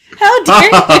How dare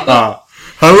you?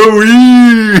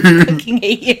 Halloween! I fucking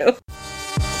hate you.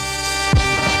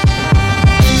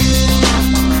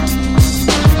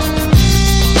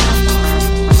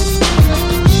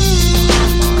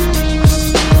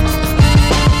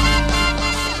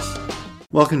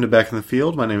 Welcome to Back in the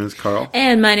Field. My name is Carl.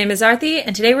 And my name is Arthi,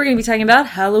 and today we're going to be talking about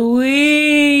Halloween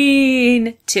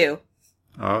 2.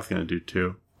 Oh, I was going to do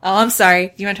 2. Oh, I'm sorry.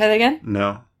 Do you want to try that again?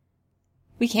 No.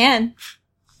 We can.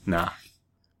 Nah.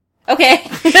 Okay.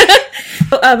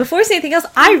 Before we say anything else,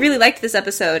 I really liked this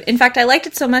episode. In fact, I liked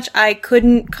it so much I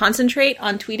couldn't concentrate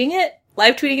on tweeting it.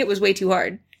 Live tweeting it was way too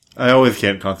hard. I always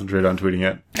can't concentrate on tweeting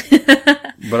it.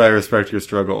 But I respect your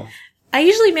struggle. I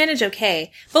usually manage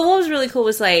okay. But what was really cool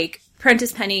was, like,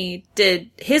 Prentice Penny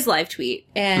did his live tweet,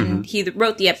 and he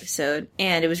wrote the episode,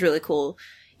 and it was really cool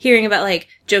hearing about, like,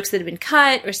 jokes that had been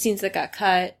cut, or scenes that got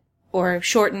cut, or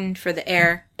shortened for the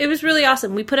air. It was really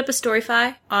awesome. We put up a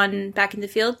Storyfy on Back in the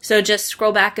Field, so just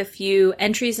scroll back a few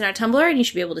entries in our Tumblr, and you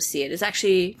should be able to see it. It's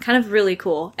actually kind of really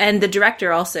cool. And the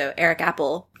director also, Eric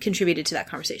Apple, contributed to that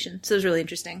conversation, so it was really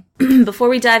interesting. Before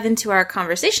we dive into our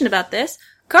conversation about this,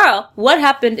 Carl, what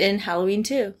happened in Halloween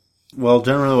 2? Well,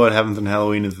 generally what happens in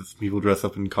Halloween is that people dress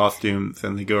up in costumes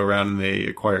and they go around and they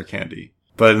acquire candy.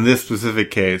 But in this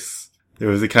specific case, there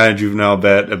was a kind of juvenile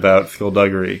bet about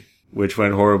skullduggery, which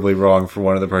went horribly wrong for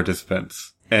one of the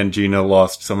participants. And Gina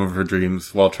lost some of her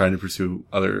dreams while trying to pursue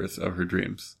others of her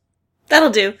dreams. That'll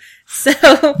do.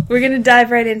 So, we're gonna dive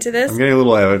right into this. I'm getting a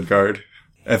little avant-garde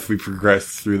as we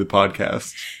progress through the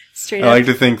podcast. Straight I up. like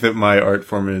to think that my art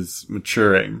form is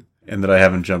maturing and that I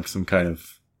haven't jumped some kind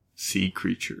of sea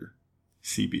creature.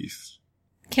 Sea beast.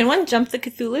 Can one jump the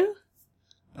Cthulhu?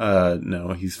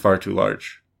 No, he's far too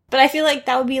large. But I feel like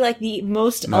that would be like the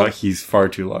most... No, he's far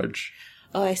too large.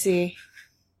 Oh, I see.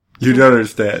 You don't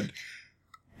understand.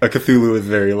 A Cthulhu is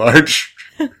very large.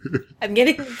 I'm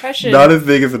getting the impression... Not as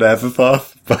big as an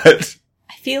Azathoth, but...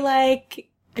 I feel like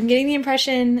I'm getting the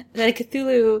impression that a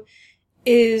Cthulhu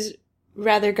is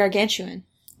rather gargantuan.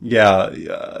 Yeah,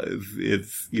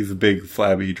 he's a big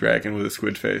flabby dragon with a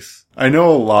squid face. I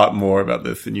know a lot more about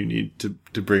this than you need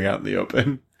to bring out in the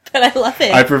open. But I love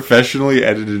it. I professionally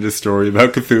edited a story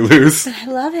about Cthulhus. But I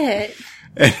love it.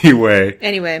 Anyway,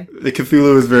 the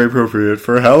Cthulhu is very appropriate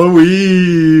for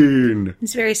Halloween.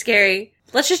 It's very scary.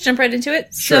 Let's just jump right into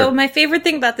it. Sure. So my favorite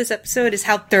thing about this episode is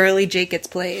how thoroughly Jake gets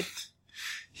played.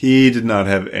 He did not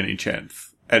have any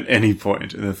chance at any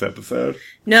point in this episode.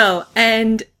 No,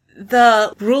 and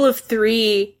the rule of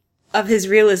 3 of his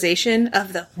realization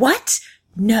of the, what?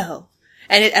 No.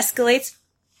 And it escalates,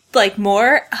 like,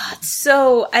 more.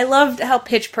 Oh, I loved how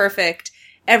pitch perfect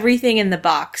everything in the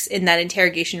box in that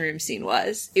interrogation room scene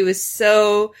was. It was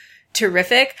so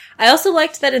terrific. I also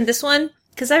liked that in this one,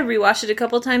 because I rewatched it a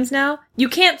couple times now, you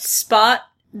can't spot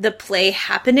the play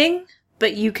happening,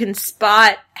 but you can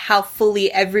spot how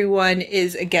fully everyone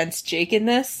is against Jake in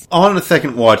this. On a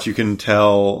second watch, you can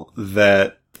tell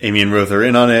that Amy and Rose are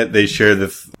in on it. They share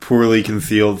this poorly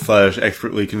concealed /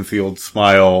 expertly concealed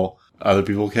smile. Other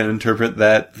people can interpret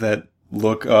that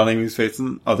look on Amy's face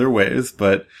in other ways,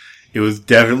 but it was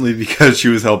definitely because she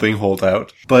was helping Holt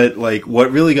out. But, like, what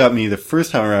really got me the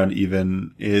first time around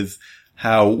even is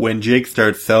how when Jake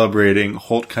starts celebrating,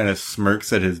 Holt kind of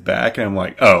smirks at his back, and I'm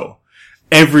like, oh,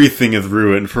 everything is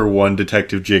ruined for one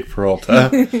Detective Jake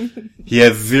Peralta. He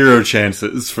has 0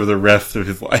 chances for the rest of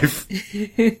his life.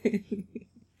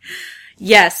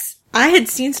 Yes. I had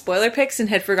seen spoiler pics and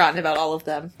had forgotten about all of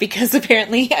them because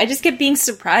apparently I just kept being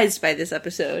surprised by this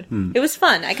episode. It was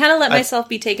fun. I kind of let myself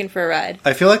be taken for a ride.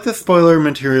 I feel like the spoiler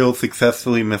material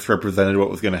successfully misrepresented what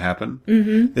was going to happen.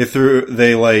 Mm-hmm.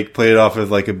 They played it off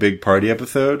as like a big party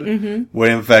episode,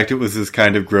 when in fact it was this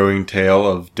kind of growing tale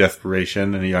of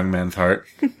desperation in a young man's heart.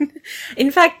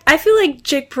 In fact, I feel like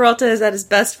Jake Peralta is at his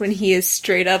best when he is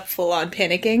straight up full on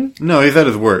panicking. No, he's at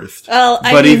his worst. Well,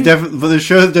 but the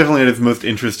show is definitely at its most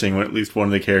interesting when at least one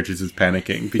of the characters is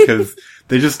panicking, because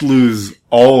they just lose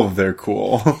all of their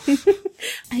cool.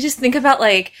 I just think about,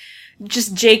 like,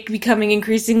 just Jake becoming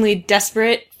increasingly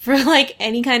desperate for, like,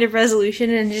 any kind of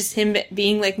resolution, and just him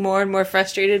being, like, more and more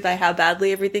frustrated by how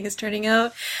badly everything is turning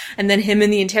out. And then him in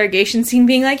the interrogation scene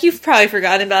being like, you've probably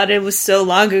forgotten about it, it was so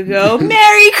long ago.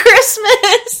 Merry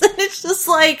Christmas! And it's just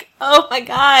like, oh my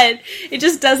god. It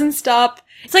just doesn't stop.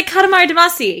 It's like Katamari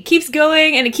Damacy. It keeps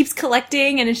going, and it keeps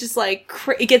collecting, and it's just like,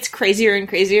 it gets crazier and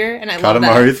crazier, and I love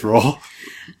that. Katamari's roll.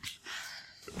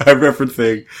 I'm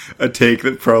referencing a take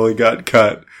that probably got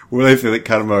cut when I say that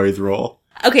Katamari's roll.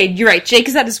 Okay, you're right. Jake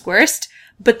is at his worst,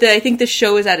 but I think the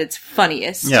show is at its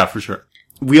funniest. Yeah, for sure.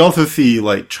 We also see,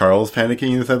 like, Charles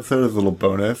panicking in this episode as a little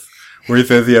bonus, where he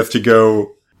says he has to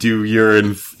go do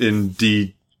urine in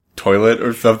D12 toilet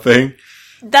or something.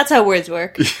 That's how words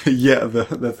work. Yeah,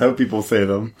 that's how people say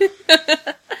them.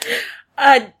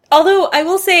 Although I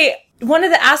will say one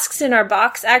of the asks in our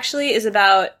box actually is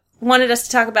wanted us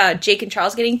to talk about Jake and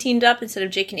Charles getting teamed up instead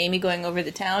of Jake and Amy going over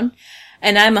the town.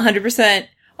 And I'm 100%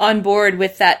 on board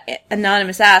with that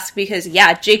anonymous ask because,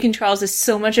 yeah, Jake and Charles is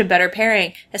so much a better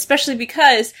pairing, especially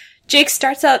because Jake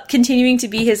starts out continuing to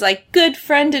be his, like, good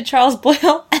friend to Charles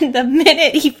Boyle, and the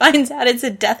minute he finds out it's a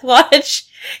death watch,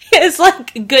 his,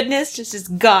 like, goodness just is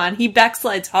gone. He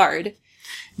backslides hard.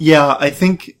 Yeah, I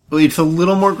think it's a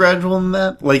little more gradual than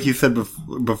that. Like you said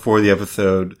before the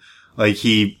episode, like,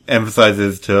 he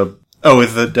emphasizes is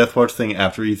the death watch thing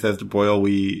after he says to Boyle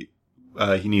he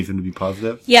needs him to be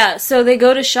positive? Yeah, so they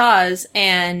go to Shaw's,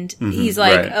 and he's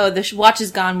like, right. Oh, the watch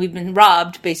is gone, we've been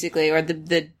robbed, basically, or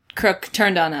the crook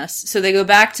turned on us. So they go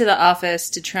back to the office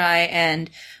to try and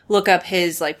look up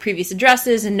his, like, previous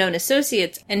addresses and known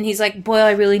associates, and he's like, Boyle,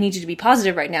 I really need you to be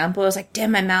positive right now. And Boyle's like,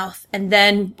 damn my mouth. And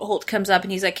then Holt comes up,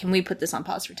 and he's like, can we put this on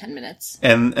pause for 10 minutes?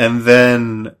 And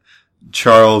then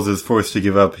Charles is forced to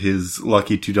give up his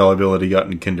lucky $2 bill that he got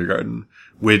in kindergarten,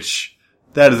 which...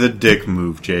 That is a dick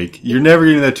move, Jake. You're never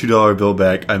getting that $2 bill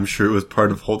back. I'm sure it was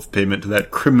part of Holt's payment to that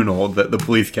criminal that the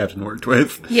police captain worked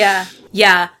with.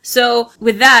 Yeah. So,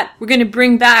 with that, we're gonna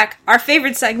bring back our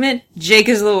favorite segment, Jake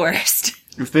is the worst.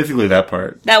 It's basically that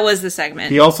part. That was the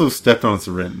segment. He also stepped on a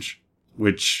syringe,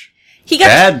 which...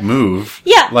 bad move.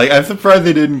 Yeah. Like, I'm surprised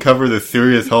they didn't cover the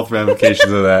serious health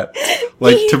ramifications of that.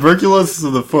 Like, tuberculosis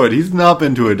of the foot, he's not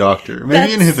been to a doctor.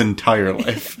 Maybe in his entire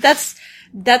life. That's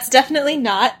definitely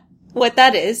not what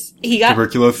that is. He got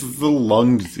tuberculosis is a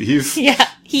lung disease. Yeah,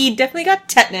 he definitely got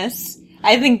tetanus.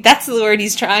 I think that's the word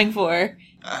he's trying for.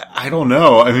 I don't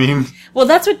know. I mean, well,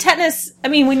 that's what tetanus. I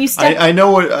mean, when you step, I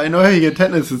know how you get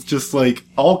tetanus. It's just like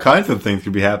all kinds of things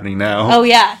could be happening now. Oh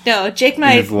yeah, no, Jake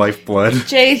might his lifeblood.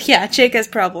 Jake has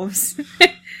problems.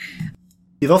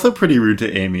 He's also pretty rude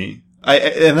to Amy.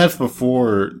 And that's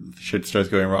before shit starts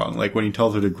going wrong. Like when he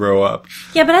tells her to grow up.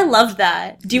 Yeah, but I love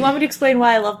that. Do you want me to explain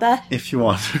why I love that? If you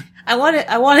want. I want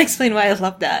to explain why I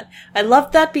love that. I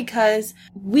love that because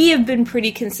we have been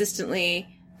pretty consistently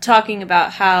talking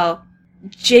about how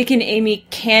Jake and Amy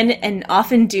can and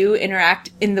often do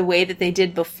interact in the way that they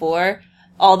did before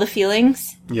all the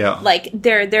feelings. Yeah. Like,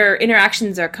 their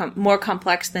interactions are more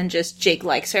complex than just Jake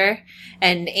likes her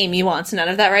and Amy wants none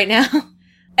of that right now.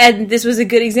 And this was a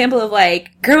good example of,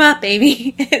 like, grow up,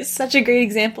 Amy. It's such a great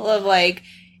example of, like,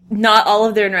 not all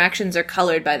of their interactions are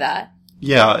colored by that.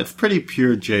 Yeah, it's pretty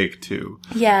pure Jake, too.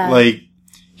 Yeah. Like,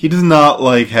 he does not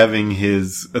like having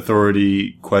his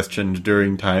authority questioned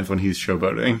during times when he's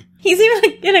showboating. He's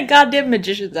even in a goddamn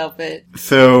magician's outfit.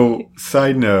 So,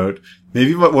 side note,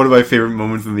 maybe one of my favorite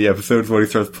moments in the episode is when he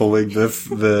starts pulling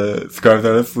the scarf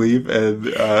out of his sleeve, and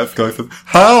Scully says,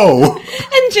 "How?"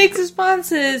 And Jake's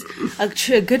response is, "A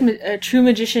true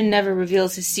magician never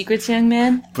reveals his secrets, young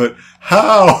man." But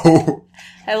how?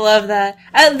 I love that.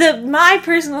 My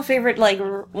personal favorite, like,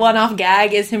 one-off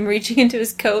gag is him reaching into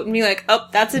his coat and being like, oh,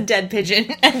 that's a dead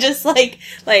pigeon. And just, like,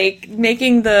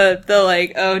 making the,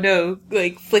 like, oh no,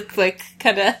 like, flick,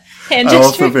 kind of hand gesture. I'm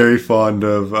also very fond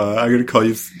of, I'm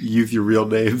gonna use your real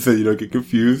name so you don't get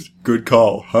confused. Good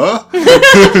call, huh?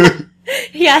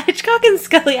 Yeah, Hitchcock and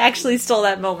Scully actually stole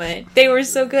that moment. They were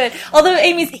so good. Although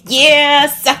Amy's, yeah,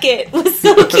 suck it, was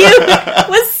so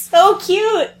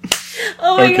cute.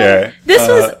 Oh my god. This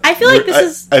was, I feel like this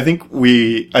is... I think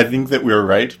that we're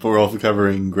right, but we're also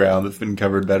covering ground that's been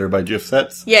covered better by GIF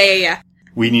sets. Yeah.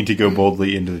 We need to go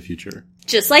boldly into the future.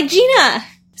 Just like Gina!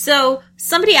 So,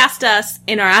 somebody asked us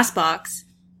in our ask box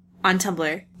on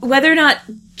Tumblr whether or not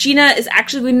Gina is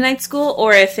actually going to night school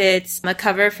or if it's a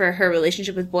cover for her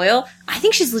relationship with Boyle. I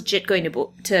think she's legit going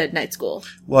to night school.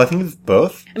 Well, I think it's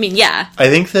both. I mean, yeah. I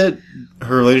think that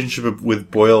her relationship with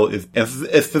Boyle is, and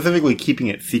specifically keeping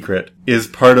it secret, is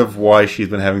part of why she's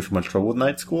been having so much trouble with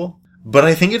night school. But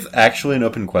I think it's actually an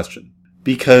open question.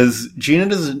 Because Gina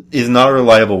is not a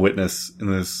reliable witness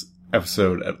in this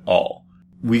episode at all.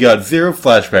 We got 0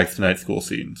 flashbacks to night school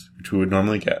scenes, which we would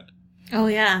normally get. Oh,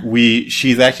 yeah.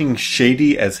 She's acting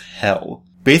shady as hell.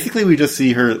 Basically, we just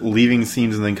see her leaving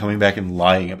scenes and then coming back and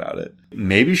lying about it.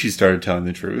 Maybe she started telling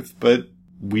the truth, but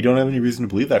we don't have any reason to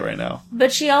believe that right now.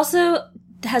 But she also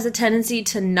has a tendency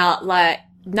to not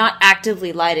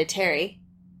actively lie to Terry.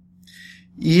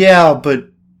 Yeah,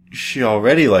 but she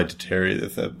already lied to Terry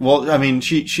this episode. Well, I mean,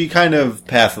 she kind of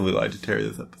passively lied to Terry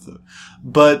this episode.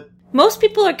 But most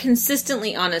people are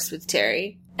consistently honest with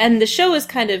Terry. And the show has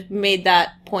kind of made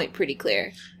that point pretty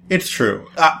clear. It's true.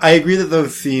 I agree that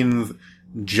those scenes,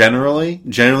 generally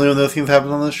when those scenes happen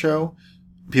on the show,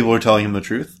 people are telling him the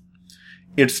truth.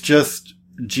 It's just,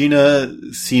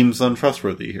 Gina seems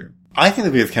untrustworthy here. I think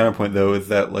the biggest counterpoint, though, is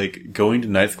that, like, going to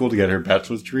night school to get her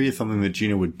bachelor's degree is something that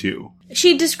Gina would do.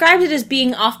 She described it as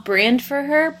being off-brand for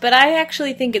her, but I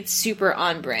actually think it's super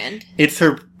on-brand. It's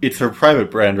her private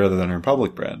brand rather than her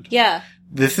public brand. Yeah.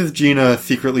 This is Gina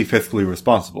secretly fiscally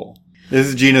responsible. This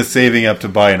is Gina saving up to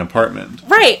buy an apartment.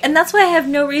 Right, and that's why I have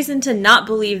no reason to not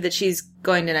believe that she's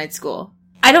going to night school.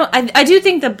 I do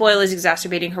think that Boyle is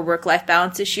exacerbating her work-life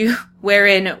balance issue,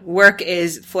 wherein work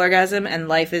is Florgasm and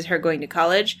life is her going to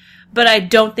college. But I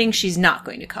don't think she's not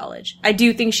going to college. I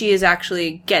do think she is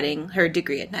actually getting her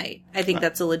degree at night. I think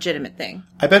that's a legitimate thing.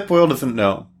 I bet Boyle doesn't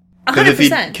know.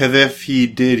 100%. Because if he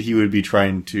did, he would be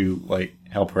trying to, like,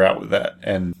 help her out with that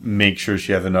and make sure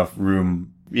she has enough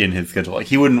room in his schedule. Like,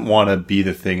 he wouldn't want to be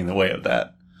the thing in the way of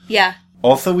that. Yeah.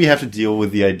 Also, we have to deal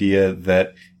with the idea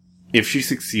that if she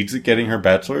succeeds at getting her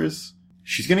bachelor's,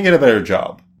 she's going to get a better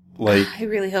job. Like, I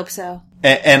really hope so.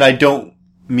 And I don't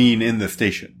mean in the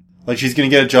station. Like, she's gonna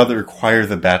get a job that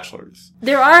requires a bachelor's.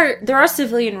 There are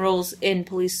civilian roles in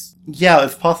police. Yeah,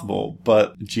 it's possible,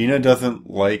 but Gina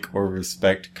doesn't like or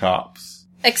respect cops.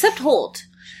 Except Holt.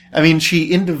 I mean,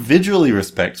 she individually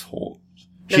respects Holt. She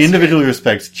That's individually true.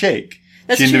 respects Jake.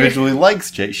 That's she true. individually likes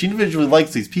Jake. She individually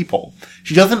likes these people.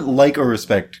 She doesn't like or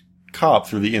respect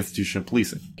cops or the institution of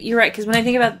policing. You're right, because when I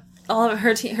think about all of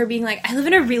her being like, I live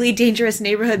in a really dangerous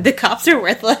neighborhood, the cops are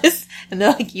worthless. And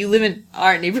they're like, you live in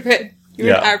our neighborhood.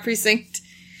 You're in our precinct.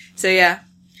 So yeah.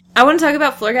 I want to talk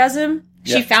about Florgasm.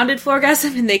 She Yeah. founded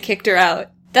Florgasm and they kicked her out.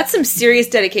 That's some serious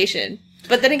dedication.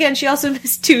 But then again, she also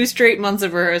missed 2 straight months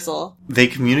of rehearsal. They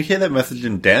communicate that message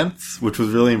in dance, which was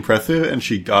really impressive, and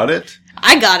she got it.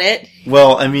 I got it.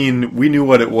 Well, I mean, we knew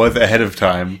what it was ahead of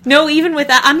time. No, even with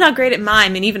that, I'm not great at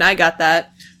mime, and even I got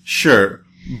that. Sure,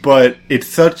 but it's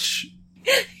such...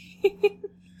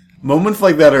 Moments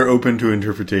like that are open to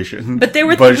interpretation. But there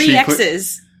were But 3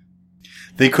 X's.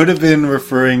 They could have been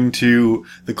referring to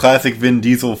the classic Vin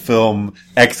Diesel film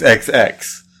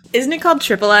XXX. Isn't it called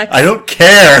Triple X? I don't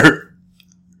care!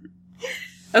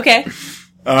 Okay.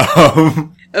 I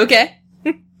Okay.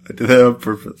 did that on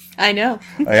purpose. I know.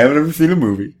 I haven't ever seen a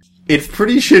movie. It's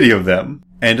pretty shitty of them,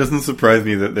 and it doesn't surprise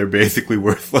me that they're basically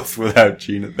worthless without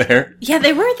Gina there. Yeah,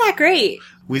 they weren't that great.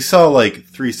 We saw like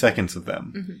 3 seconds of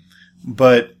them. Mm-hmm.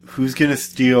 But who's gonna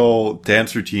steal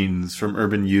dance routines from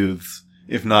urban youths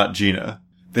if not Gina?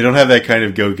 They don't have that kind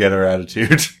of go-getter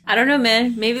attitude. I don't know,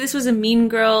 man. Maybe this was a Mean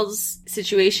Girls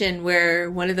situation where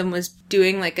one of them was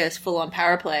doing like a full-on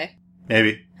power play.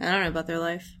 Maybe. I don't know about their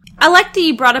life. I like that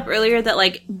you brought up earlier that,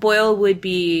 like, Boyle would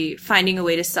be finding a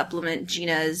way to supplement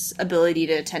Gina's ability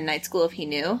to attend night school if he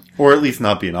knew. Or at least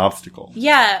not be an obstacle.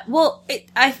 Yeah, well,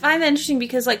 I find that interesting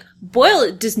because, like,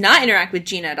 Boyle does not interact with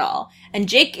Gina at all. And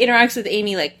Jake interacts with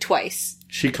Amy, like, twice.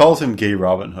 She calls him Gay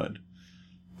Robin Hood.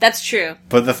 That's true.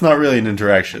 But that's not really an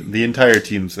interaction. The entire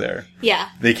team's there. Yeah.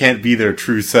 They can't be their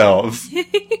true selves.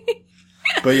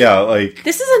 But yeah, like...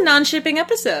 This is a non-shipping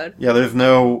episode. Yeah, there's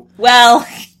no... Well,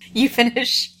 you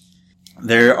finish.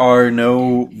 There are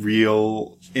no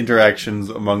real interactions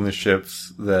among the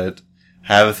ships that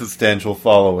have a substantial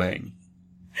following.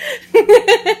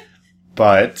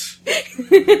 But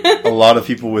a lot of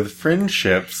people with fringe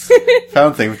ships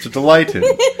found things to delight in.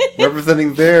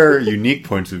 Representing their unique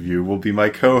points of view will be my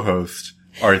co-host,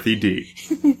 Arthie D.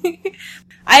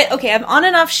 I've on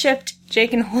and off shipped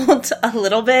Jake and Holt a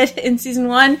little bit in season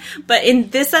 1, but in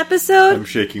this episode... I'm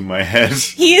shaking my head.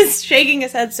 He is shaking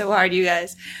his head so hard, you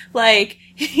guys. Like,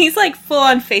 he's like full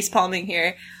on facepalming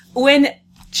here. When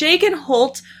Jake and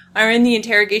Holt are in the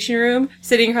interrogation room,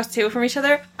 sitting across the table from each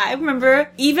other, I remember,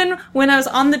 even when I was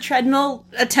on the treadmill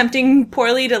attempting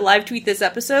poorly to live tweet this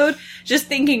episode, just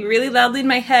thinking really loudly in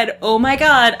my head, oh my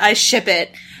god, I ship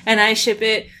it. And I ship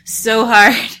it so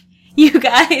hard. You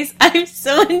guys, I'm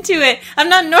so into it. I'm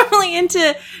not normally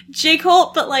into Jake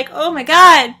Holt, but like, oh my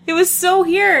god, it was so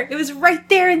here. It was right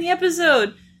there in the episode.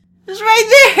 It was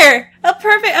right there. A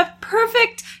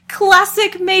perfect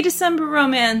classic May-December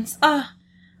romance.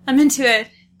 I'm into it.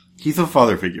 He's a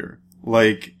father figure.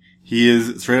 Like, he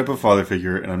is straight up a father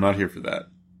figure, and I'm not here for that.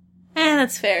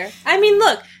 That's fair. I mean,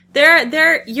 look,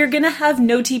 you're gonna have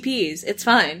no TPs. It's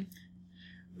fine.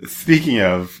 Speaking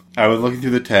of, I was looking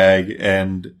through the tag,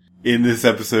 and in this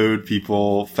episode,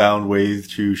 people found ways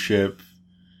to ship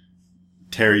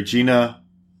Terry Gina,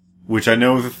 which I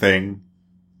know is a thing.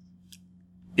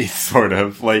 It's sort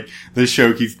of, like, the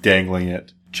show keeps dangling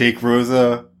it. Jake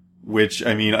Rosa, which,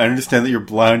 I mean, I understand that you're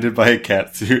blinded by a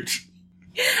catsuit.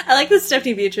 I like that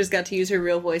Stephanie Beatrice got to use her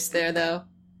real voice there, though.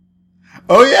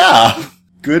 Oh yeah!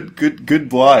 Good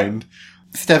blind.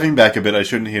 Stepping back a bit, I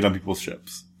shouldn't hate on people's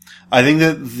ships. I think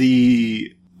that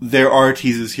the there are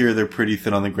teases here. They're pretty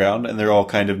thin on the ground, and they're all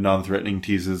kind of non-threatening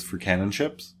teases for canon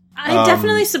ships. I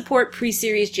definitely support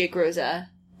pre-series Jake Rosa.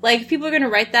 Like, if people are going to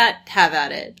write that, have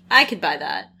at it. I could buy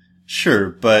that. Sure,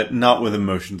 but not with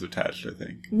emotions attached, I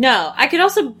think. No, I could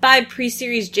also buy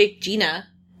pre-series Jake Gina.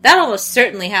 That almost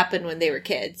certainly happened when they were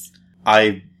kids.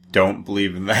 I don't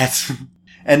believe in that.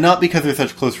 And not because they're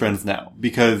such close friends now,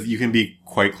 because you can be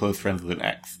quite close friends with an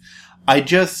ex. I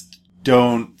just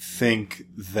don't think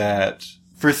that...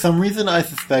 For some reason, I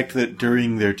suspect that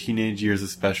during their teenage years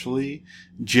especially,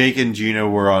 Jake and Gina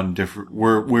were on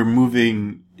were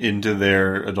moving into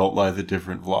their adult lives at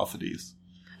different velocities.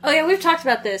 Oh yeah, we've talked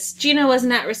about this. Gina was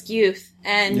an at-risk youth,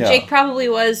 and Jake probably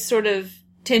was sort of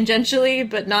tangentially,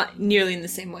 but not nearly in the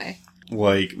same way.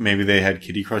 Like, maybe they had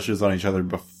kitty crushes on each other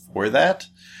before that,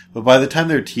 but by the time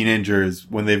they're teenagers,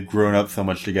 when they've grown up so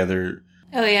much together...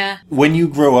 Oh yeah. When you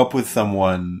grow up with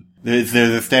someone... There's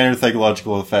a standard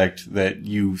psychological effect that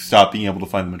you stop being able to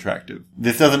find them attractive.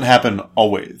 This doesn't happen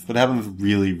always, but it happens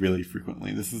really, really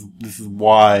frequently. This is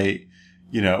why,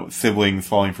 siblings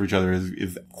falling for each other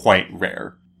is quite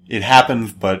rare. It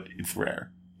happens, but it's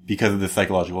rare because of this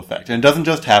psychological effect. And it doesn't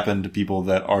just happen to people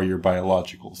that are your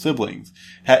biological siblings.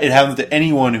 It happens to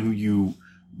anyone who you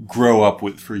grow up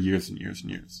with for years and years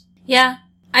and years. Yeah.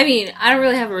 I mean, I don't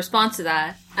really have a response to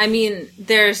that. I mean,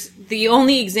 there's the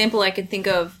only example I can think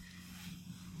of.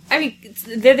 I mean,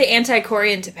 they're the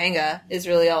anti-Cory and Topanga is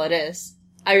really all it is.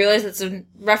 I realize that's a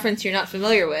reference you're not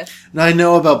familiar with. Now, I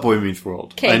know about Boy Meets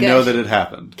World. I know that it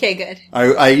happened. Okay, good.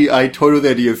 I toyed with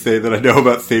the idea of saying that I know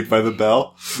about Saved by the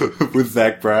Bell with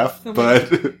Zach Braff,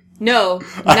 but... No,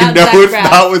 I know it's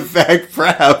not with Zach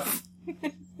Braff.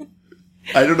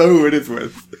 I don't know who it is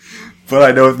with, but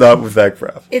I know it's not with Zach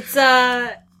Braff. It's,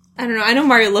 I don't know. I know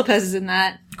Mario Lopez is in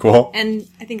that. Cool. And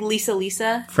I think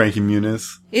Lisa. Frankie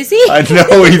Muniz. Is he? I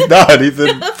know he's not. He's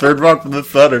in Third Rock from the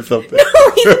Sun or something.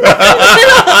 No, he's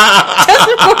not.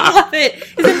 Joseph Gordon-Levitt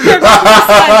is in Third Rock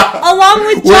from the Sun, along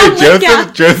with John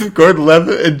Lithgow. Joseph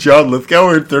Gordon-Levitt and John Lithgow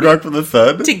were in Third Rock from the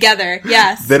Sun? Together,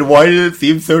 yes. Then why did it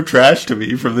seem so trash to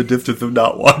me from the distance of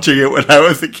not watching it when I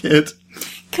was a kid?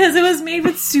 Because it was made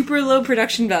with super low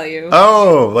production value.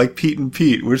 Oh, like Pete and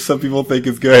Pete, which some people think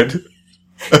is good.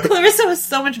 Clarissa was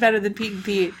so much better than Pete and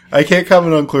Pete. I can't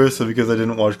comment on Clarissa because I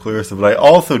didn't watch Clarissa, but I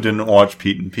also didn't watch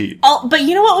Pete and Pete. But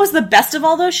you know what was the best of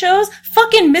all those shows?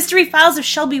 Fucking Mystery Files of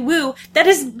Shelby Woo.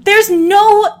 There's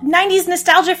no 90s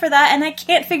nostalgia for that, and I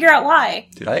can't figure out why.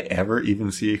 Did I ever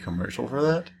even see a commercial for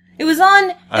that? It was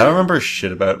on... I don't remember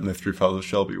shit about Mystery Files of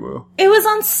Shelby Woo. It was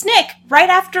on Snick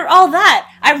right after all that.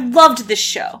 I loved this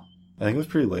show. I think it was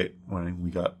pretty late when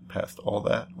we got past all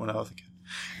that when I was a kid.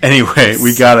 Anyway,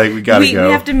 we gotta go. We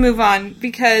have to move on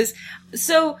because,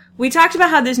 so we talked about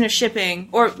how there's no shipping,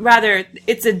 or rather,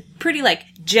 it's a pretty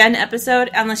Jen episode,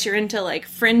 unless you're into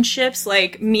fringe ships,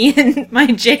 like me and my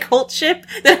Jake Holt ship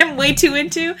that I'm way too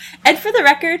into. And for the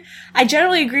record, I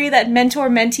generally agree that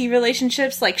mentor-mentee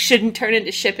relationships shouldn't turn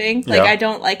into shipping. I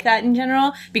don't like that in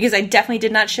general because I definitely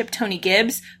did not ship Tony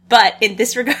Gibbs. But in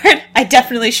this regard, I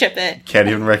definitely ship it. Can't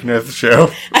even recognize the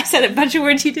show. I said a bunch of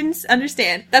words you didn't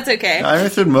understand. That's okay. I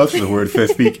understood most of the words if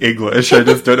I speak English. I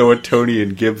just don't know what Tony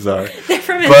and Gibbs are. They're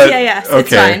from NCIS. Okay. It's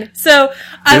fine. So,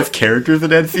 there's characters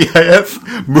in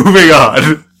NCIS? Moving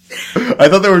on. I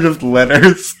thought they were just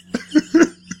letters.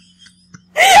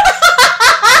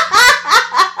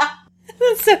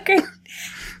 That's so great.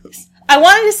 I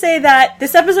wanted to say that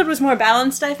this episode was more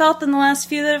balanced, I felt, than the last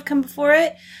few that have come before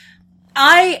it.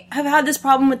 I have had this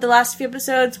problem with the last few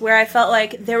episodes where I felt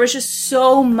like there was just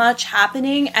so much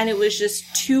happening and it was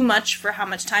just too much for how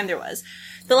much time there was.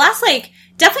 The last,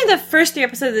 definitely the first 3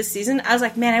 episodes of this season, I was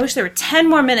like, man, I wish there were 10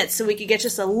 more minutes so we could get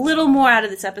just a little more out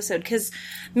of this episode, because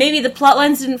maybe the plot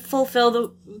lines didn't fulfill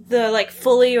the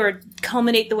fully or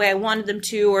culminate the way I wanted them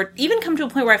to, or even come to a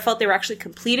point where I felt they were actually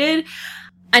completed.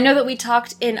 I know that we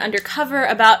talked in Undercover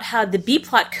about how the B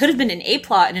plot could have been an A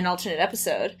plot in an alternate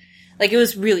episode. It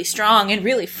was really strong and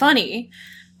really funny.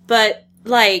 But,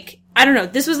 I don't know.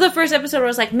 This was the first episode where I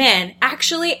was like, man,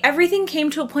 actually, everything came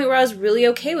to a point where I was really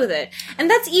okay with it. And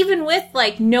that's even with,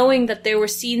 knowing that there were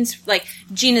scenes,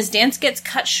 Gina's dance gets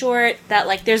cut short,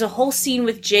 that, there's a whole scene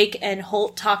with Jake and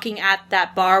Holt talking at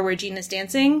that bar where Gina's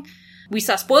dancing. We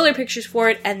saw spoiler pictures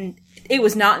for it, and it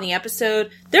was not in the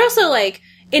episode. There are also,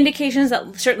 indications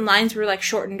that certain lines were,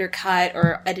 shortened or cut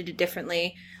or edited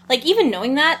differently. Even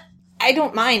knowing that, I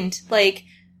don't mind.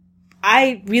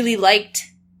 I really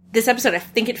liked this episode. I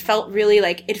think it felt really,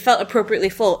 it felt appropriately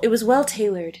full. It was well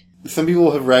tailored. Some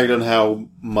people have ragged on how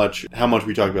much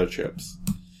we talk about ships.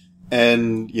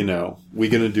 And,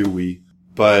 we.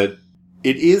 But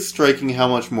it is striking how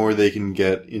much more they can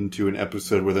get into an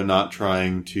episode where they're not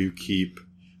trying to keep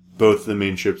both the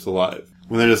main ships alive.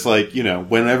 When they're just like,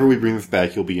 whenever we bring this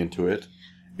back, you'll be into it.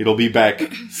 It'll be back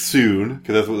soon,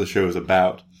 because that's what the show is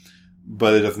about.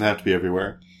 But it doesn't have to be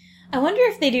everywhere. I wonder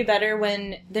if they do better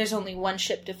when there's only one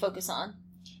ship to focus on.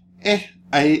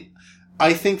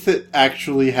 I think that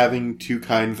actually having two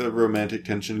kinds of romantic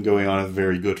tension going on is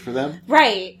very good for them.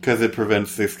 Right. Because it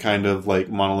prevents this kind of,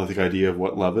 monolithic idea of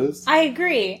what love is. I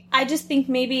agree. I just think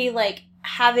maybe,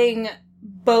 having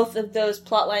both of those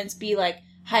plot lines be,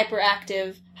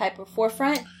 hyperactive,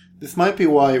 hyper-forefront. This might be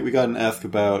why we got an ask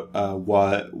about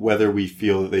whether we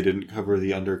feel that they didn't cover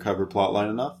the undercover plotline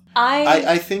enough.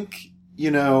 I think, do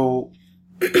you not want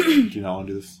to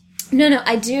do this? No,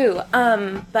 I do.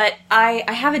 But I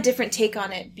have a different take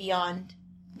on it beyond.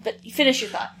 But finish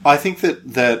your thought. I think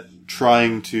that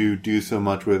trying to do so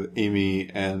much with Amy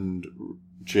and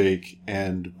Jake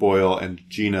and Boyle and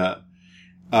Gina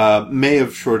may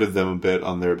have shorted them a bit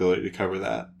on their ability to cover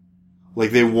that.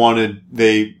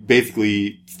 They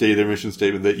basically stated their mission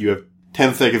statement that you have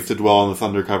 10 seconds to dwell on this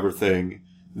undercover thing,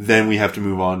 then we have to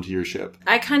move on to your ship.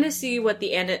 I kind of see what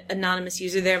the anonymous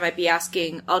user there might be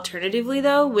asking alternatively,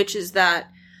 though, which is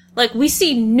that, we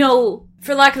see no,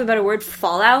 for lack of a better word,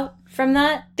 fallout from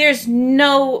that. There's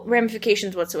no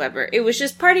ramifications whatsoever. It was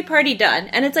just party done.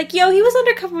 And it's he was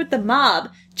undercover with the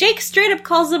mob. Jake straight up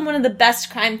calls them one of the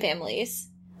best crime families.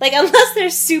 Unless they're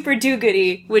super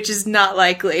do-goody, which is not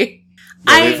likely.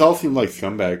 Yeah, they all seem like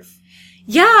scumbags.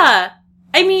 Yeah.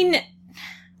 I mean,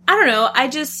 I don't know.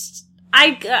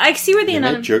 I see where the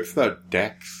anonymous... make jokes about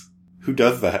decks. Who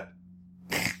does that?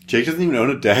 Jake doesn't even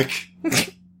own a deck.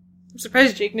 I'm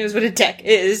surprised Jake knows what a deck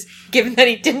is, given that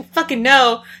he didn't fucking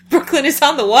know Brooklyn is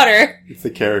on the water. It's a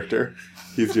character.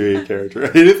 He's doing a character.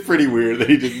 It is pretty weird that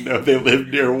he didn't know they lived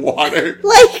near water.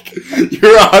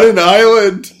 You're on an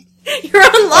island! You're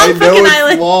on Long fucking Island. I know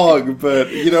it's long, but,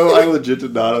 I legit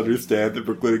did not understand that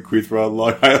Brooklyn and Queens were on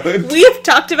Long Island. We have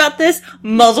talked about this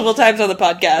multiple times on the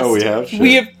podcast. Oh, we have? Shit.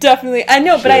 We have definitely... I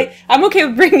know, but I'm okay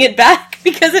with bringing it back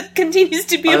because it continues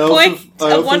to be a point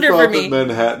of wonder for me. I that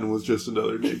Manhattan was just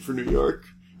another name for New York,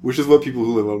 which is what people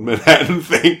who live on Manhattan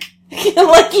think.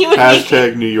 Like you and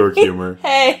Hashtag New York humor.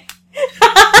 Hey.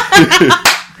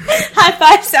 High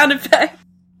five sound effect.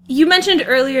 You mentioned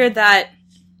earlier that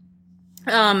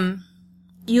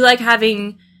you like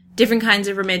having different kinds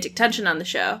of romantic tension on the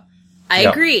show. I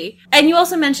agree. And you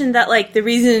also mentioned that, the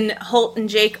reason Holt and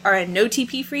Jake are a no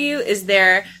TP for you is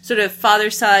their sort of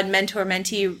father-son,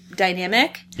 mentor-mentee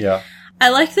dynamic. Yeah. I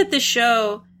like that the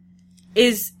show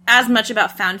is as much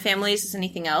about found families as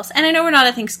anything else. And I know we're not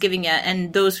at Thanksgiving yet,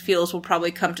 and those feels will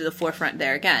probably come to the forefront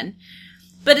there again.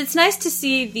 But it's nice to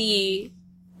see the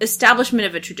establishment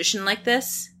of a tradition like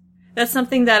this. That's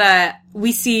something that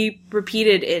we see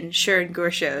repeated in Schur and Gore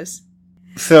shows.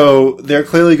 So they're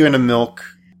clearly going to milk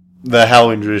the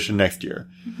Halloween tradition next year.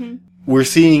 Mm-hmm. We're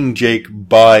seeing Jake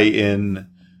buy in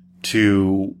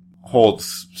to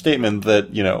Holt's statement that,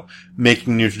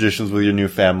 making new traditions with your new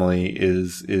family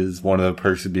is one of the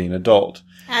perks of being an adult.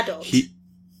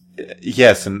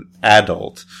 Yes, an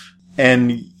adult.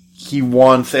 And he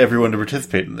wants everyone to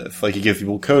participate in this. He gives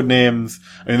people code names.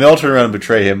 I mean, they all turn around and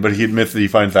betray him, but he admits that he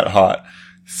finds that hot.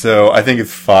 So I think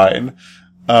it's fine.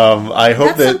 I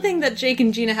hope that's something that Jake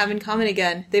and Gina have in common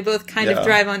again. They both kind of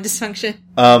drive on dysfunction.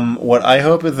 What I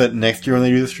hope is that next year when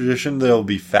they do this tradition, there'll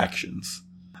be factions.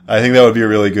 I think that would be a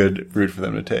really good route for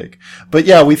them to take. But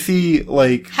yeah, we see,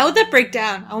 how would that break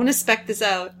down? I want to spec this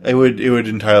out. It would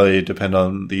entirely depend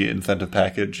on the incentive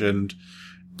package and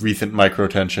recent micro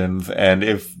tensions, and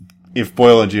if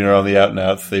Boyle and Gina are on the out and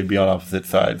outs, they'd be on opposite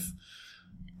sides.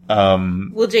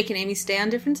 Will Jake and Amy stay on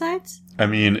different sides? I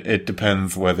mean, it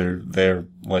depends whether they're,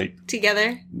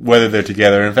 together? Whether they're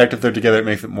together. In fact, if they're together, it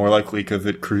makes it more likely because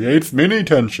it creates mini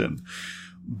tension.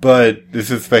 But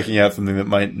this is specking out something that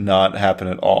might not happen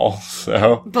at all,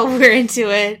 so. But we're into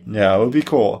it. Yeah, it would be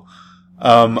cool.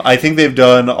 I think they've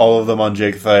done all of them on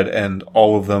Jake's side and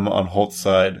all of them on Holt's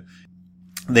side.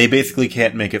 They basically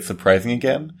can't make it surprising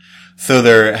again. So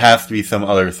there has to be some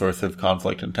other source of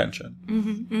conflict and tension.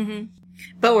 Mm-hmm, mm-hmm.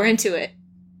 But we're into it,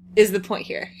 is the point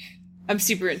here. I'm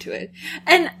super into it.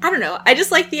 And I don't know, I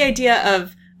just like the idea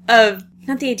of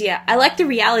not the idea, I like the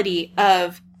reality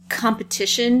of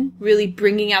competition really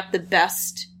bringing out the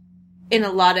best in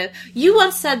a lot of... You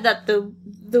once said that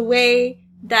the way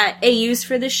that AUs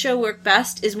for this show work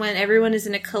best is when everyone is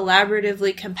in a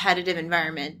collaboratively competitive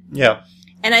environment. Yeah.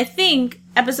 And I think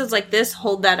episodes like this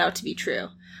hold that out to be true.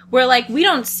 Where, we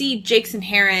don't see Jake's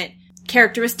inherent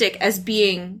characteristic as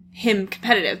being him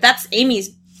competitive. That's Amy's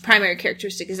primary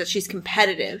characteristic, is that she's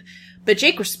competitive. But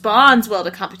Jake responds well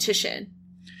to competition.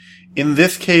 In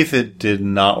this case, it did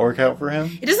not work out for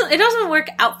him. It doesn't work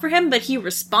out for him, but he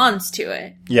responds to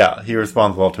it. Yeah, he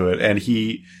responds well to it, and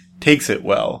he takes it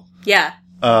well. Yeah.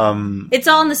 It's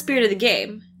all in the spirit of the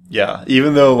game. Yeah,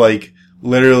 even though, like,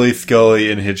 literally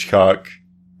Scully and Hitchcock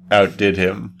outdid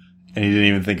him, and he didn't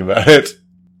even think about it.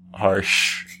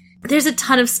 Harsh. There's a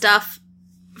ton of stuff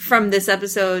from this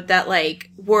episode that, like,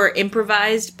 were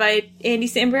improvised by Andy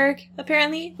Samberg,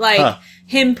 apparently. Like,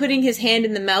 him putting his hand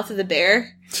in the mouth of the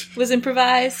bear was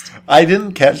improvised. I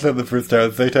didn't catch that the first time.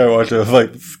 The second time I watched it, I was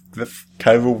like, that's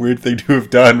kind of a weird thing to have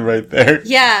done right there.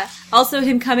 Yeah. Also,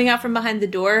 him coming out from behind the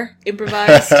door,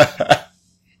 improvised.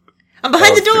 I'm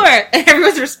behind the door! And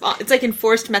everyone's response. It's like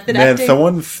enforced method acting. Man,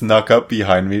 someone snuck up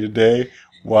behind me today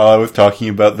while I was talking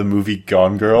about the movie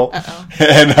Gone Girl. Uh-oh.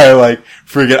 And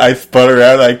I spun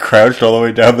around, I crouched all the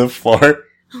way down the floor.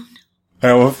 Oh no.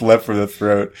 I almost leapt for the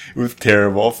throat. It was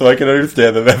terrible, so I can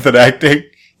understand the method acting.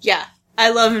 Yeah.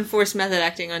 I love enforced method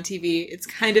acting on TV. It's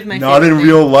kind of my favorite Not in thing.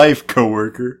 real life,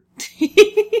 coworker.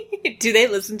 Do they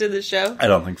listen to the show? I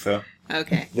don't think so.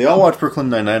 Okay. They all watch Brooklyn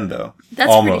Nine-Nine, though. That's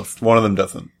almost. One of them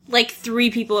doesn't. Like 3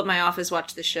 people at my office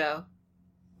watch the show.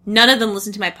 None of them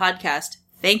listen to my podcast.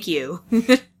 Thank you.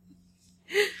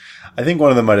 I think one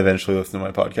of them might eventually listen to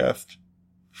my podcast.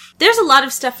 There's a lot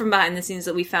of stuff from behind the scenes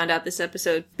that we found out this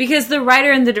episode. Because the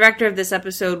writer and the director of this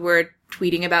episode were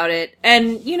tweeting about it.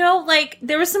 And, you know, like,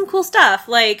 there was some cool stuff.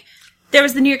 Like, there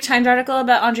was the New York Times article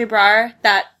about Andre Braugher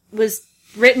that was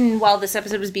written while this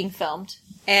episode was being filmed.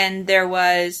 And there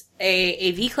was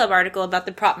a V Club article about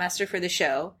the prop master for the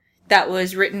show that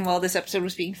was written while this episode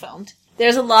was being filmed.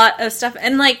 There's a lot of stuff.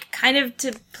 And, like, kind of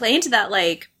to play into that,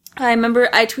 like, I remember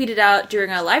I tweeted out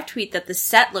during our live tweet that the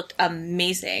set looked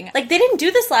amazing. Like, they didn't do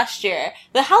this last year.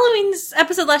 The Halloween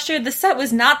episode last year, the set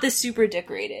was not this super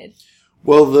decorated.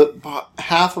 Well, the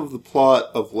half of the plot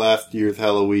of last year's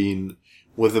Halloween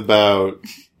was about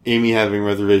Amy having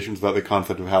reservations about the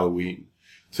concept of Halloween.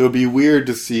 So it'd be weird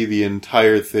to see the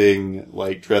entire thing,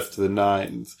 like, dressed to the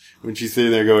nines. When she's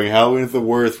sitting there going, Halloween is the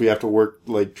worst, we have to work,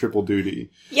 like, triple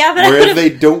duty. Yeah, but whereas they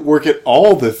don't work at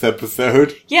all this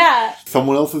episode. Yeah.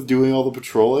 Someone else is doing all the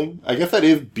patrolling. I guess that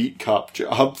is beat cop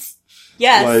jobs.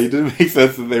 Yes. Like, it didn't make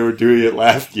sense that they were doing it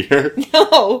last year.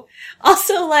 No.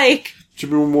 Also, like... Should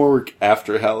be more work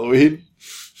after Halloween.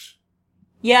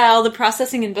 Yeah, all the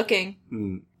processing and booking.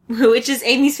 Mm. Which is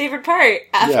Amy's favorite part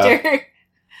after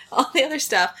all the other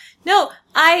stuff. No,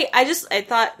 I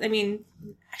thought, I mean,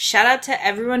 shout out to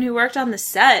everyone who worked on the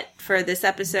set for this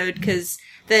episode, because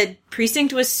the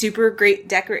precinct was super great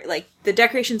the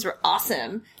decorations were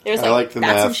awesome. There was, like, I like the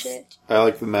bats and mask. shit. I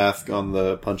like the mask on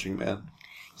the punching man.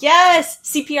 Yes!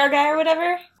 CPR guy or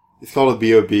whatever? It's called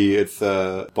a BOB. It's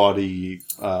a body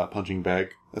punching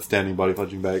bag. A standing body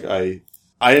punching bag.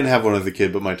 I didn't have one as a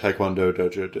kid, but my Taekwondo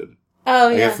dojo did. Oh,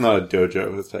 I yeah. guess not a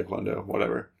dojo, it's Taekwondo.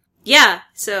 Whatever. Yeah,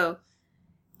 so...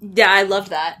 Yeah, I loved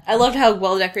that. I loved how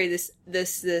well decorated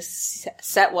this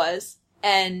set was.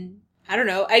 And, I don't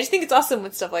know, I just think it's awesome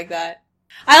with stuff like that.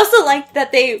 I also liked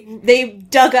that they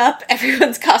dug up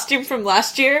everyone's costume from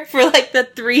last year for, like, the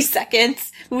 3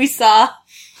 seconds we saw.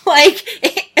 Like,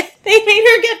 they made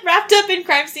her get wrapped up in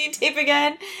crime scene tape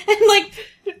again. And, like,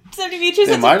 70 Beatrice...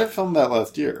 They might have filmed that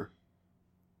last year.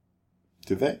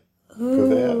 Did they?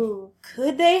 Ooh,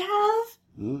 could they have?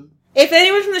 Mm. If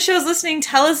anyone from the show is listening,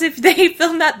 tell us if they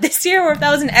filmed that this year or if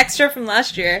that was an extra from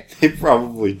last year. They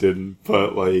probably didn't,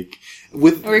 but, like...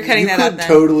 We're cutting that out then.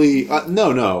 Totally...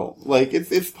 no. Like,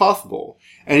 it's possible.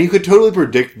 And you could totally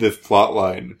predict this plot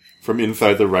line from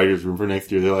inside the writer's room for next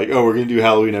year. They're like, oh, we're going to do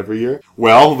Halloween every year?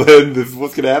 Well, then this is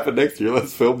what's going to happen next year.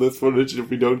 Let's film this footage, and if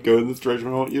we don't go in this direction,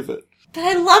 we won't use it. But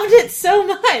I loved it so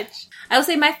much. I will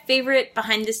say my favorite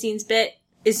behind-the-scenes bit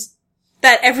is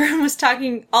that everyone was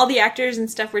talking, all the actors and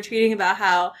stuff were tweeting about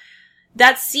how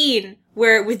that scene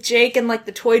where with Jake and, like,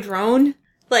 the toy drone,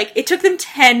 like, it took them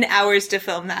 10 hours to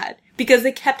film that because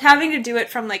they kept having to do it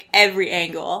from, like, every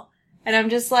angle. And I'm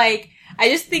just like, I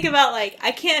just think about, like,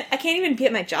 I can't even be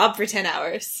at my job for 10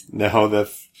 hours. No,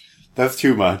 that's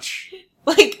too much.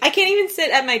 Like, I can't even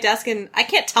sit at my desk and I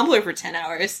can't Tumblr for 10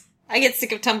 hours. I get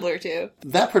sick of Tumblr too.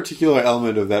 That particular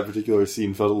element of that particular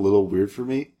scene felt a little weird for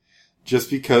me.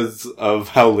 Just because of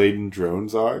how laden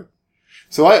drones are.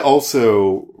 So I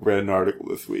also read an article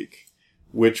this week,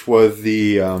 which was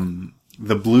the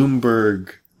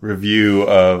Bloomberg review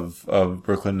of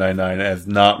Brooklyn Nine-Nine as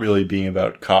not really being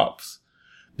about cops.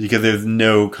 Because there's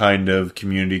no kind of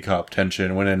community cop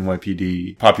tension when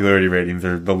NYPD popularity ratings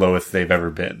are the lowest they've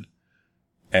ever been.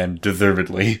 And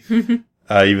deservedly.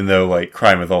 Even though, like,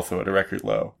 crime is also at a record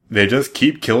low. They just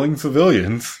keep killing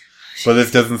civilians. But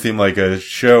this doesn't seem like a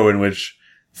show in which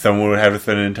someone would have to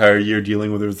spend an entire year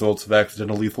dealing with the results of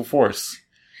accidental lethal force.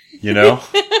 You know?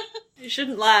 You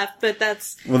shouldn't laugh, but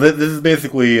that's... Well, this is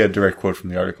basically a direct quote from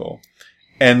the article.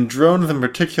 And drones in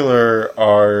particular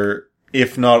are,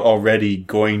 if not already,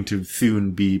 going to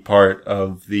soon be part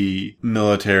of the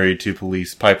military to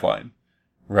police pipeline.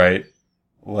 Right?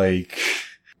 Like...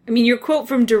 I mean, your quote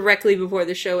from directly before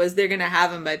the show is they're going to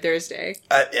have them by Thursday.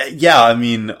 Yeah, I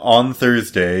mean, on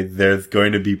Thursday, there's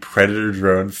going to be Predator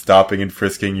drones stopping and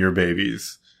frisking your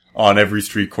babies on every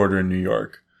street corner in New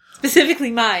York.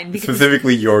 Specifically mine.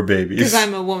 Specifically your babies. Because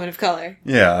I'm a woman of color.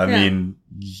 Yeah, I mean,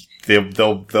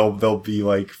 they'll be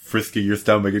like frisking your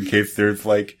stomach in case there's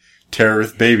like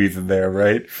terrorist babies in there,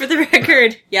 right? For the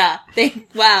record, yeah.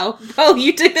 Wow. Oh,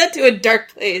 you took that to a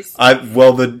dark place.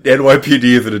 Well, the NYPD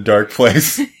is in a dark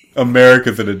place.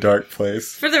 America's in a dark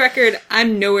place. For the record,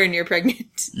 I'm nowhere near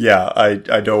pregnant. Yeah, I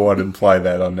don't want to imply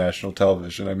that on national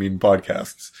television. I mean,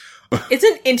 podcasts. It's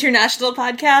an international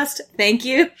podcast. Thank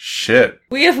you. Shit.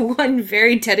 We have one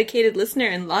very dedicated listener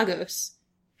in Lagos.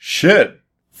 Shit.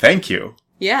 Thank you.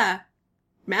 Yeah.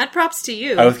 Mad props to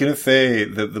you. I was gonna say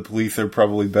that the police are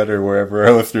probably better wherever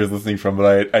our listener is listening from,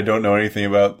 but I don't know anything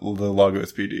about the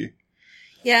Lagos PD.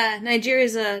 Yeah,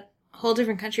 Nigeria's a whole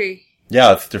different country.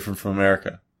 Yeah, it's different from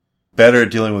America. Better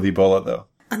at dealing with Ebola, though.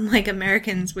 Unlike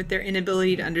Americans with their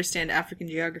inability to understand African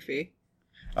geography.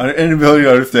 Inability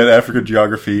to understand African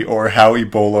geography or how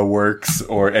Ebola works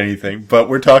or anything. But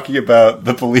we're talking about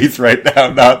the police right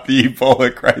now, not the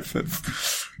Ebola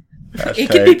crisis. It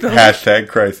could be both. Hashtag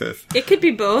crisis. It could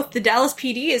be both. The Dallas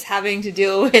PD is having to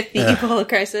deal with the Ebola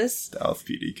crisis. Dallas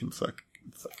PD can suck.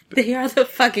 They are the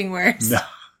fucking worst. No.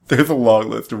 There's a long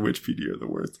list of which PD are the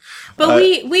worst. But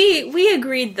we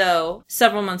agreed, though,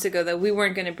 several months ago that we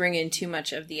weren't going to bring in too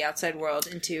much of the outside world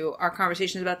into our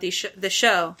conversations about the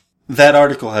show. That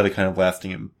article had a kind of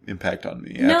lasting impact on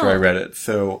me after I read it.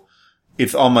 So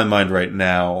it's on my mind right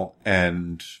now,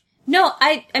 and... No,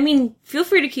 I mean, feel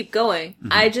free to keep going.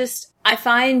 Mm-hmm. I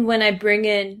find when I bring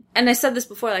in, and I said this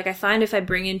before, like, I find if I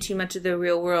bring in too much of the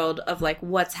real world of, like,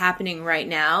 what's happening right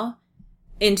now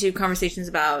into conversations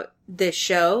about this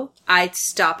show, I'd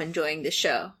stop enjoying the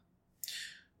show.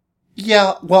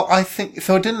 Yeah, well, I think,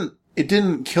 so it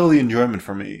didn't kill the enjoyment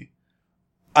for me.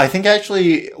 I think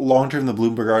actually, long-term, the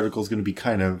Bloomberg article is going to be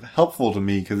kind of helpful to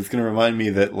me, because it's going to remind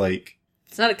me that, like...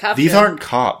 It's not a cop These show. aren't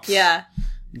cops. Yeah.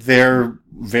 They're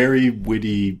very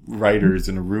witty writers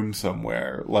in a room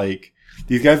somewhere. Like,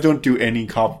 these guys don't do any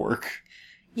cop work.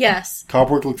 Yes. Cop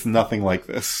work looks nothing like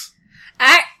this.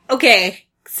 Okay.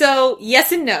 So,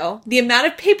 yes and no. The amount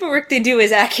of paperwork they do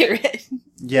is accurate.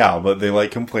 Yeah, but they,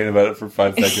 like, complain about it for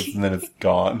 5 seconds and then it's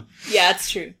gone. Yeah,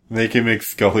 it's true. They can make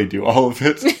Scully do all of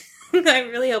it. I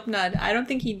really hope not. I don't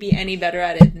think he'd be any better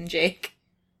at it than Jake.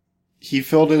 He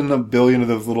filled in 1 billion of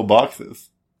those little boxes.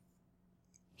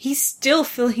 He's still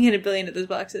filling in 1 billion of those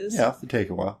boxes. Yeah, it'll take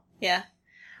a while. Yeah.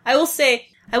 I will say,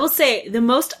 the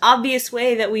most obvious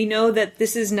way that we know that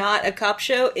this is not a cop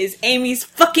show is Amy's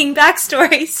fucking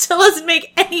backstory. Still doesn't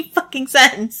make any fucking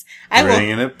sense.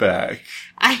 Bringing it back.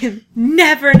 I am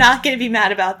never not going to be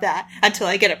mad about that until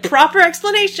I get a proper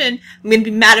explanation. I'm going to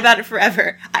be mad about it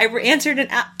forever. I answered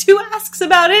 2 asks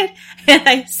about it, and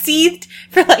I seethed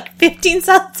for like 15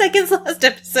 solid seconds last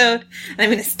episode, and I'm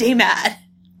going to stay mad.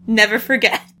 Never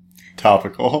forget.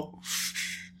 Topical.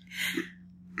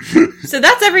 So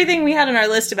that's everything we had on our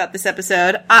list about this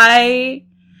episode. I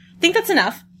think that's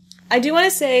enough. I do want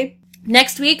to say,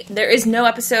 next week, there is no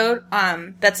episode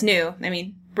that's new. I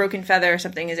mean, Broken Feather or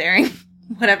something is airing.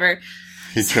 Whatever.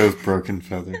 He chose Broken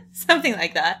Feather. Something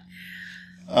like that.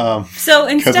 So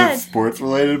instead... Because it's sports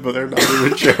related, but they're not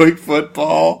even showing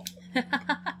football.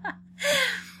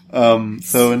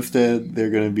 So instead, they're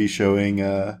going to be showing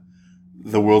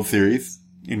the World Series,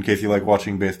 in case you like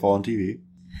watching baseball on TV.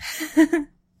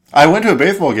 I went to a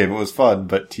baseball game. It was fun,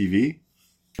 but TV?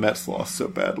 Mets lost so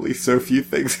badly. So few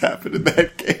things happened in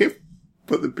that game.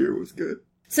 But the beer was good.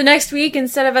 So next week,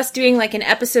 instead of us doing like an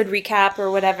episode recap or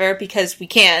whatever, because we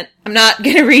can't, I'm not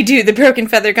going to redo the Broken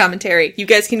Feather commentary. You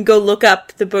guys can go look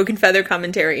up the Broken Feather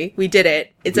commentary. We did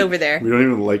it. It's over there. We don't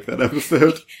even like that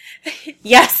episode.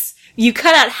 Yes. You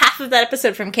cut out half of that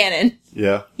episode from canon.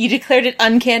 Yeah. You declared it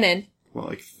uncanon. Well,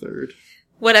 like third.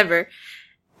 Whatever.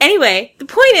 Anyway, the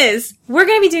point is, we're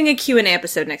going to be doing a Q&A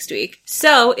episode next week.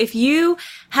 So, if you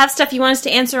have stuff you want us to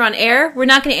answer on air, we're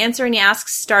not going to answer any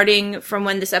asks starting from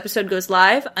when this episode goes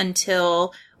live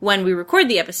until when we record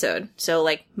the episode. So,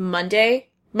 like, Monday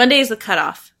is the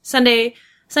cutoff. Sunday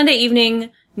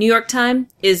evening, New York time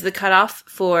is the cutoff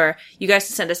for you guys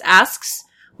to send us asks.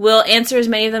 We'll answer as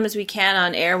many of them as we can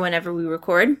on air whenever we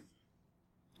record.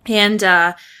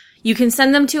 And you can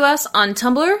send them to us on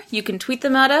Tumblr. You can tweet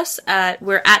them at us.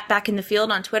 We're at Back in the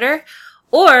Field on Twitter.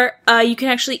 Or you can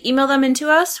actually email them into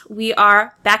us. We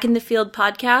are Back in the Field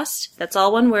Podcast. That's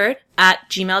all one word, at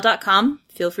gmail.com.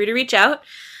 Feel free to reach out.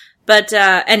 But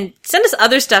and send us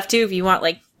other stuff, too, if you want,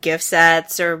 like, gift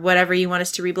sets or whatever you want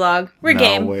us to reblog. We're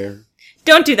game. Malware.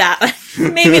 Don't do that.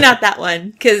 Maybe not that one,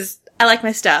 because I like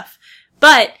my stuff.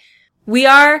 But we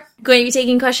are going to be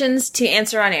taking questions to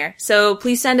answer on air. So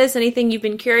please send us anything you've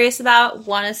been curious about,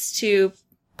 want us to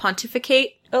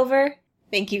pontificate over.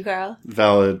 Thank you, Carl.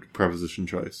 Valid preposition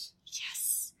choice.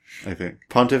 Yes. I think.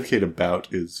 Pontificate about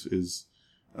is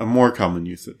a more common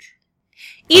usage.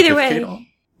 Either way.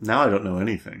 Now I don't know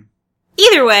anything.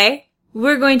 Either way,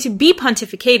 we're going to be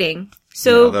pontificating.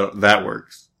 So yeah, that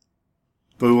works.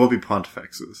 But we won't be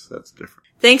pontifexes. That's different.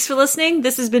 Thanks for listening.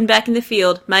 This has been Back in the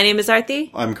Field. My name is Arthi.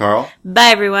 I'm Carl. Bye,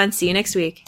 everyone. See you next week.